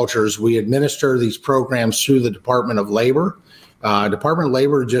agriculture is we administer these programs through the Department of Labor. Department of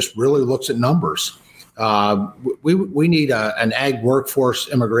Labor just really looks at numbers. We need an ag workforce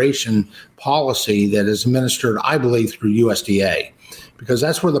immigration policy that is administered, I believe, through USDA. Because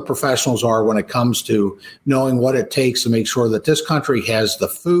that's where the professionals are when it comes to knowing what it takes to make sure that this country has the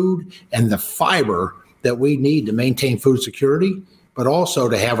food and the fiber that we need to maintain food security, but also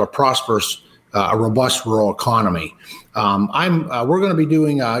to have a prosperous, a robust rural economy. We're going to be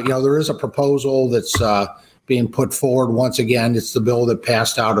doing, there is a proposal that's being put forward once again. It's the bill that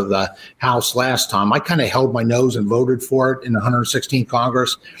passed out of the House last time. I kind of held my nose and voted for it in the 116th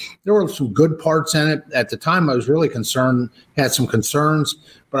Congress. There were some good parts in it. At the time, I was really had some concerns,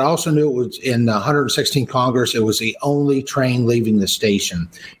 but I also knew it was in the 116th Congress. It was the only train leaving the station.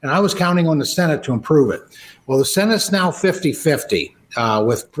 And I was counting on the Senate to improve it. Well, the Senate's now 50-50.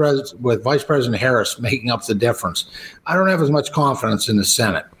 With Vice President Harris making up the difference. I don't have as much confidence in the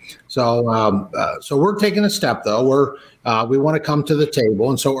Senate. So we're taking a step, though. We want to come to the table.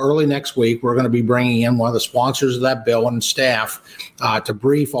 And so early next week, we're going to be bringing in one of the sponsors of that bill and staff to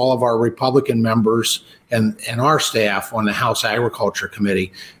brief all of our Republican members and our staff on the House Agriculture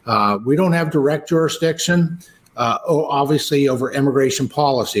Committee. We don't have direct jurisdiction, obviously, over immigration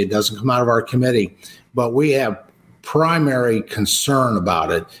policy. It doesn't come out of our committee. But we have primary concern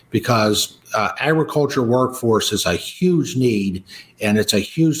about it because agriculture workforce is a huge need and it's a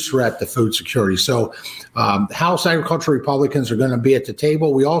huge threat to food security. So House Agriculture Republicans are going to be at the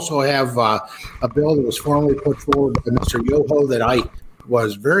table. We also have a bill that was formally put forward by Mr. Yoho that I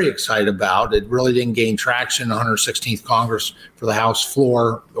was very excited about. It really didn't gain traction in the 116th Congress for the House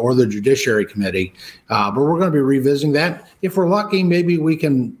floor or the Judiciary Committee. But we're going to be revisiting that. If we're lucky, maybe we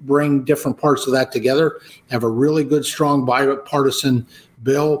can bring different parts of that together, have a really good, strong bipartisan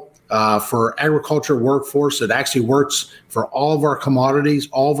bill for agriculture workforce that actually works for all of our commodities,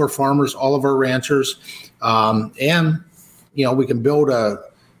 all of our farmers, all of our ranchers. And we can build a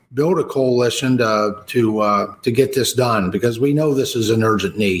coalition to get this done because we know this is an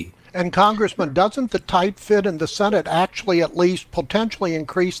urgent need. And Congressman, doesn't the tight fit in the Senate actually at least potentially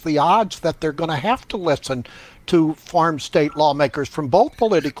increase the odds that they're going to have to listen to farm state lawmakers from both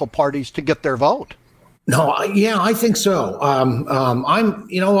political parties to get their vote? No, I think so. I'm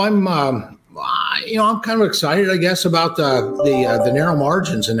kind of excited, I guess, about the narrow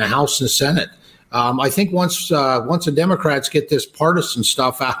margins in the House and Senate. I think once the Democrats get this partisan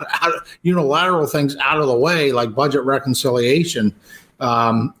stuff out unilateral things out of the way, like budget reconciliation,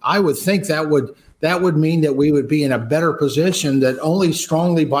 I would think that would mean that we would be in a better position that only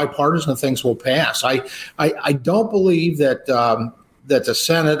strongly bipartisan things will pass. I don't believe that the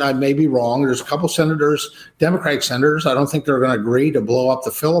Senate, I may be wrong. There's a couple senators, Democratic senators, I don't think they're going to agree to blow up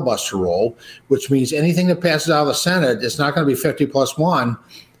the filibuster rule, which means anything that passes out of the Senate, it's not going to be 50+1.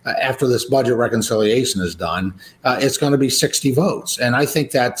 After this budget reconciliation is done, it's going to be 60 votes. And I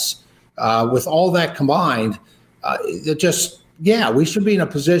think that's, with all that combined, we should be in a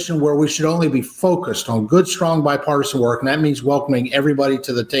position where we should only be focused on good, strong bipartisan work. And that means welcoming everybody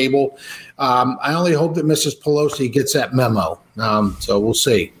to the table. I only hope that Mrs. Pelosi gets that memo. So we'll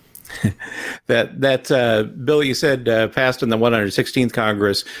see. That bill you said passed in the 116th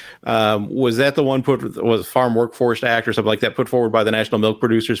Congress, was that the one was Farm Workforce Act or something like that put forward by the National Milk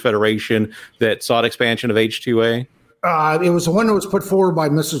Producers Federation that sought expansion of H-2A? It was the one that was put forward by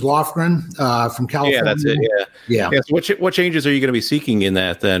Mrs. Lofgren from California. Yeah, that's it. Yeah. So what changes are you going to be seeking in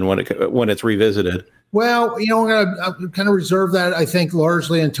that then when it's revisited? Well, I'm kind of reserve that, I think,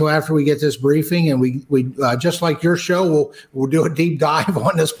 largely until after we get this briefing, and we just like your show, we'll do a deep dive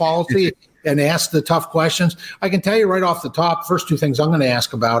on this policy and ask the tough questions. I can tell you right off the top, first two things I'm going to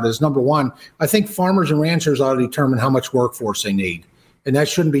ask about is, number one, I think farmers and ranchers ought to determine how much workforce they need, and that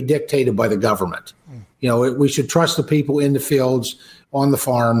shouldn't be dictated by the government. We should trust the people in the fields, on the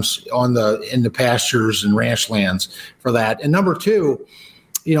farms, in the pastures and ranch lands for that. And number two,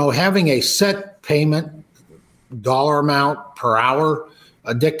 having a set payment dollar amount per hour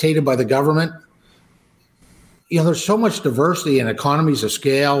dictated by the government, there's so much diversity and economies of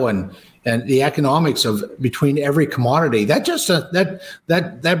scale and the economics of between every commodity. That just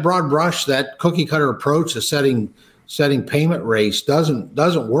that broad brush, that cookie cutter approach to setting payment rates doesn't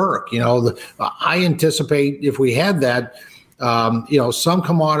work. I anticipate if we had that, some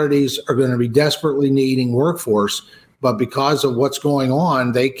commodities are going to be desperately needing workforce, but because of what's going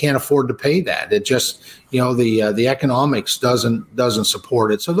on, they can't afford to pay that. It just, the economics doesn't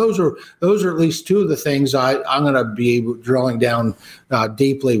support it. So those are at least two of the things I'm going to be drilling down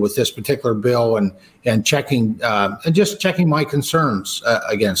deeply with this particular bill and checking my concerns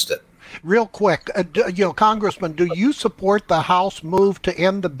against it. Real quick, Congressman, do you support the House move to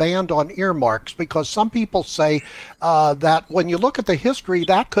end the ban on earmarks? Because some people say that when you look at the history,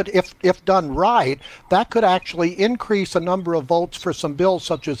 that could, if done right, that could actually increase a number of votes for some bills,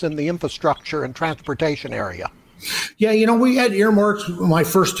 such as in the infrastructure and transportation area. Yeah, we had earmarks my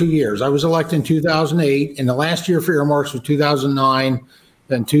first 2 years. I was elected in 2008, and the last year for earmarks was 2009,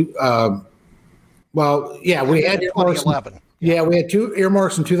 and we had earmarks 2011. Yeah, we had two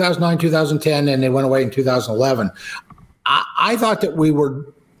earmarks in 2009, 2010, and they went away in 2011. I thought that we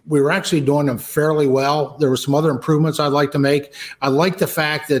were actually doing them fairly well. There were some other improvements I'd like to make. I like the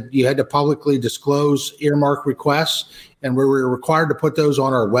fact that you had to publicly disclose earmark requests, and we were required to put those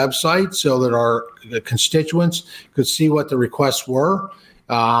on our website so that our constituents could see what the requests were.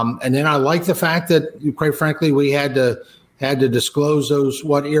 And then I like the fact that, quite frankly, we had to disclose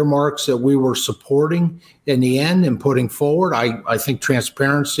what earmarks that we were supporting in the end and putting forward. I think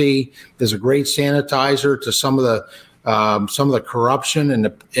transparency is a great sanitizer to some of the corruption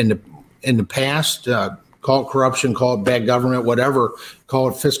in the past. Call it corruption, call it bad government, whatever, call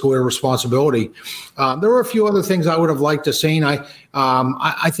it fiscal irresponsibility. There were a few other things I would have liked to see.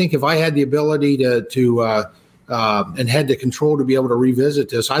 I think if I had the ability to and had the control to be able to revisit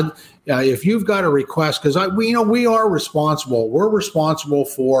this, if you've got a request, because we are responsible. We're responsible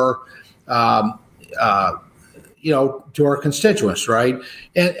for to our constituents, right?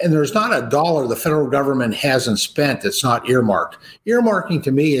 And there's not a dollar the federal government hasn't spent that's not earmarked. Earmarking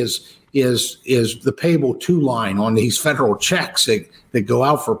to me is the payable to line on these federal checks that go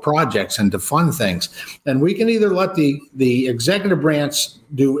out for projects and to fund things. And we can either let the executive branch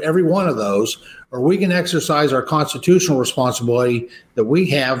do every one of those, or we can exercise our constitutional responsibility that we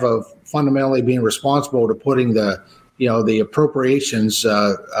have of fundamentally being responsible to putting the appropriations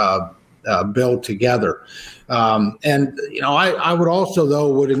bill together. I would also, though,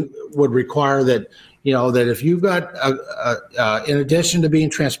 would require that, that if you've got, in addition to being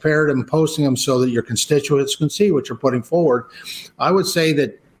transparent and posting them so that your constituents can see what you're putting forward, I would say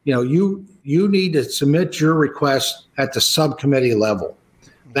that, you need to submit your request at the subcommittee level.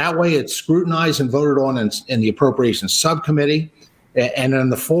 That way it's scrutinized and voted on in the appropriations subcommittee and in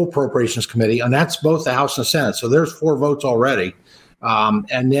the full appropriations committee. And that's both the House and Senate. So there's 4 votes already.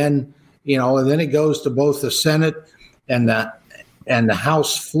 And then it goes to both the Senate and the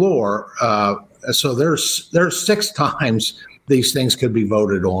House floor. So there's 6 times these things could be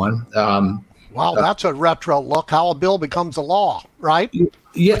voted on. Wow, that's a retro look. How a bill becomes a law, right?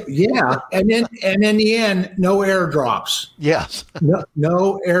 Yeah. And then in the end, no airdrops. Yes.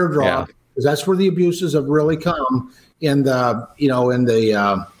 No airdrop, because that's where the abuses have really come in the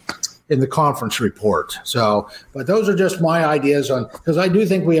conference report. So, but those are just my ideas because I do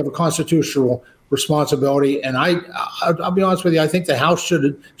think we have a constitutional responsibility, and I'll be honest with you, I think the House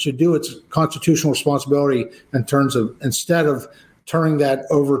should do its constitutional responsibility in terms of, instead of turning that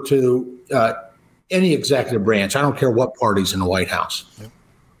over to any executive branch. I don't care what party's in the White House.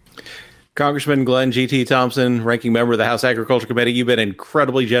 Congressman Glenn G.T. Thompson, ranking member of the House Agriculture Committee, you've been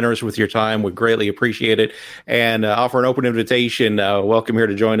incredibly generous with your time. We greatly appreciate it, and offer an open invitation. Welcome here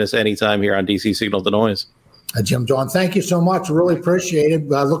to join us anytime here on DC Signal to Noise. Jim, John, thank you so much. Really appreciate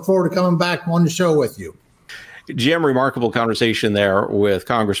it. I look forward to coming back on the show with you. Jim, remarkable conversation there with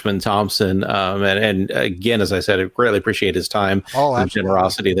Congressman Thompson. And again, as I said, I greatly appreciate his time and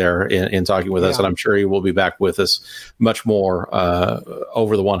generosity there in talking with us. And I'm sure he will be back with us much more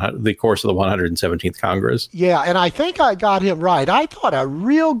over the course of the 117th Congress. Yeah, and I think I got him right. I thought a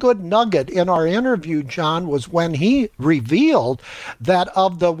real good nugget in our interview, John, was when he revealed that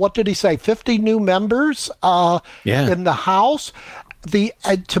of the, what did he say, 50 new members in the House,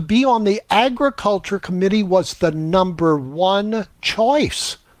 to be on the Agriculture Committee was the number one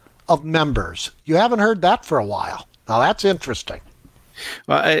choice of members. You haven't heard that for a while. Now, that's interesting.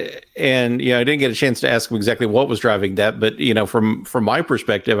 Well, I didn't get a chance to ask him exactly what was driving that, but from my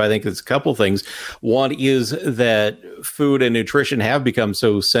perspective, I think it's a couple things. One is that food and nutrition have become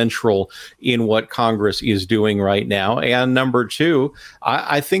so central in what Congress is doing right now, and number two,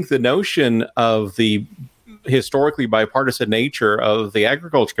 I think the notion of the historically bipartisan nature of the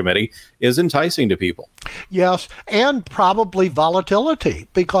Agriculture Committee is enticing to people. Yes, and probably volatility,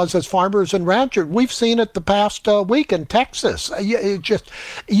 because as farmers and ranchers, we've seen it the past week in Texas.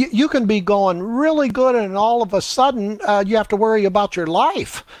 You can be going really good, and all of a sudden you have to worry about your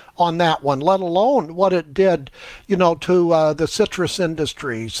life on that one, let alone what it did, to the citrus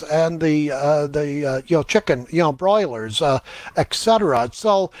industries and the chicken, broilers, etc.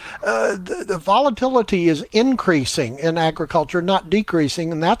 So the volatility is increasing in agriculture, not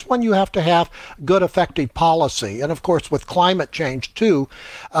decreasing, and that's when you have to have good, effective policy. And of course, with climate change too,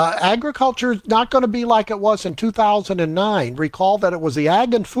 agriculture is not going to be like it was in 2009. Recall that it was the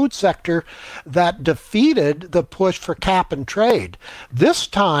ag and food sector that defeated the push for cap and trade. This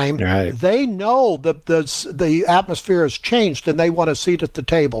time, they know that the atmosphere has changed, and they want a seat at the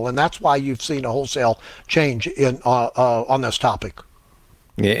table, and that's why you've seen a wholesale change on this topic.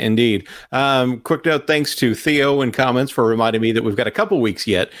 Yeah, indeed. Quick note, thanks to Theo in comments for reminding me that we've got a couple weeks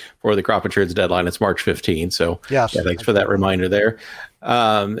yet for the crop insurance deadline. It's March 15th. So thanks for that reminder there.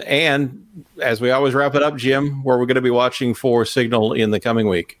 And as we always wrap it up, Jim, where we're going to be watching for Signal in the coming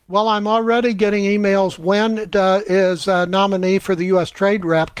week. Well, I'm already getting emails. When is nominee for the U.S. Trade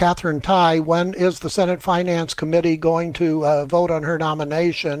Rep, Katherine Tai? When is the Senate Finance Committee going to vote on her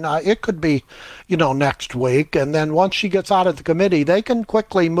nomination? It could be, next week. And then once she gets out of the committee, they can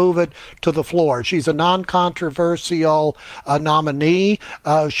quickly move it to the floor. She's a non-controversial nominee.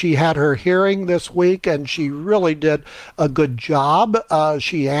 She had her hearing this week, and she really did a good job.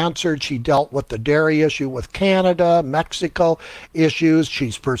 She answered. She dealt with the dairy issue with Canada, Mexico issues.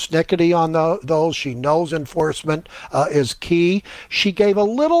 She's persnickety on those. She knows enforcement is key. She gave a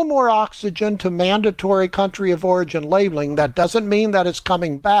little more oxygen to mandatory country of origin labeling. That doesn't mean that it's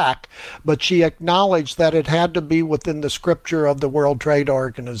coming back, but she acknowledged that it had to be within the scripture of the World Trade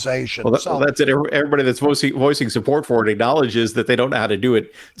Organization. Well, that's it. Everybody that's voicing support for it acknowledges that they don't know how to do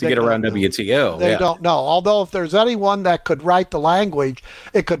it to get around WTO. They don't know. Although if there's anyone that could write the language,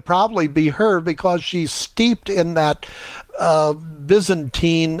 it could probably be her, because she's steeped in that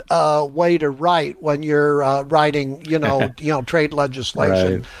Byzantine way to write when you're writing, trade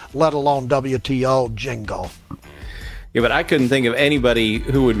legislation, let alone WTO jingo. Yeah, but I couldn't think of anybody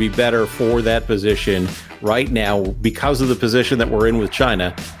who would be better for that position right now, because of the position that we're in with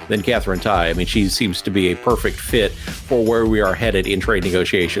China, than Katherine Tai. I mean, she seems to be a perfect fit for where we are headed in trade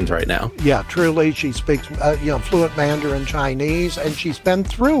negotiations right now. Yeah, truly. She speaks, fluent Mandarin Chinese, and she's been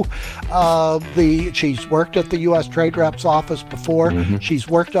through she's worked at the U.S. Trade Rep's office before. Mm-hmm. She's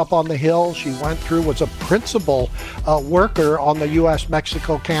worked up on the Hill. She was a principal worker on the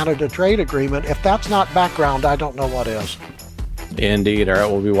U.S.-Mexico-Canada trade agreement. If that's not background, I don't know what is. Indeed. All right,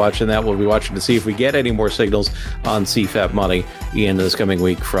 we'll be watching that. We'll be watching to see if we get any more signals on CFAP money in this coming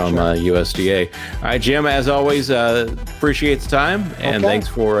week from USDA. All right, Jim, as always, appreciate the time, and thanks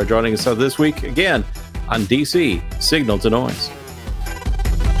for joining us this week again on DC Signal to Noise.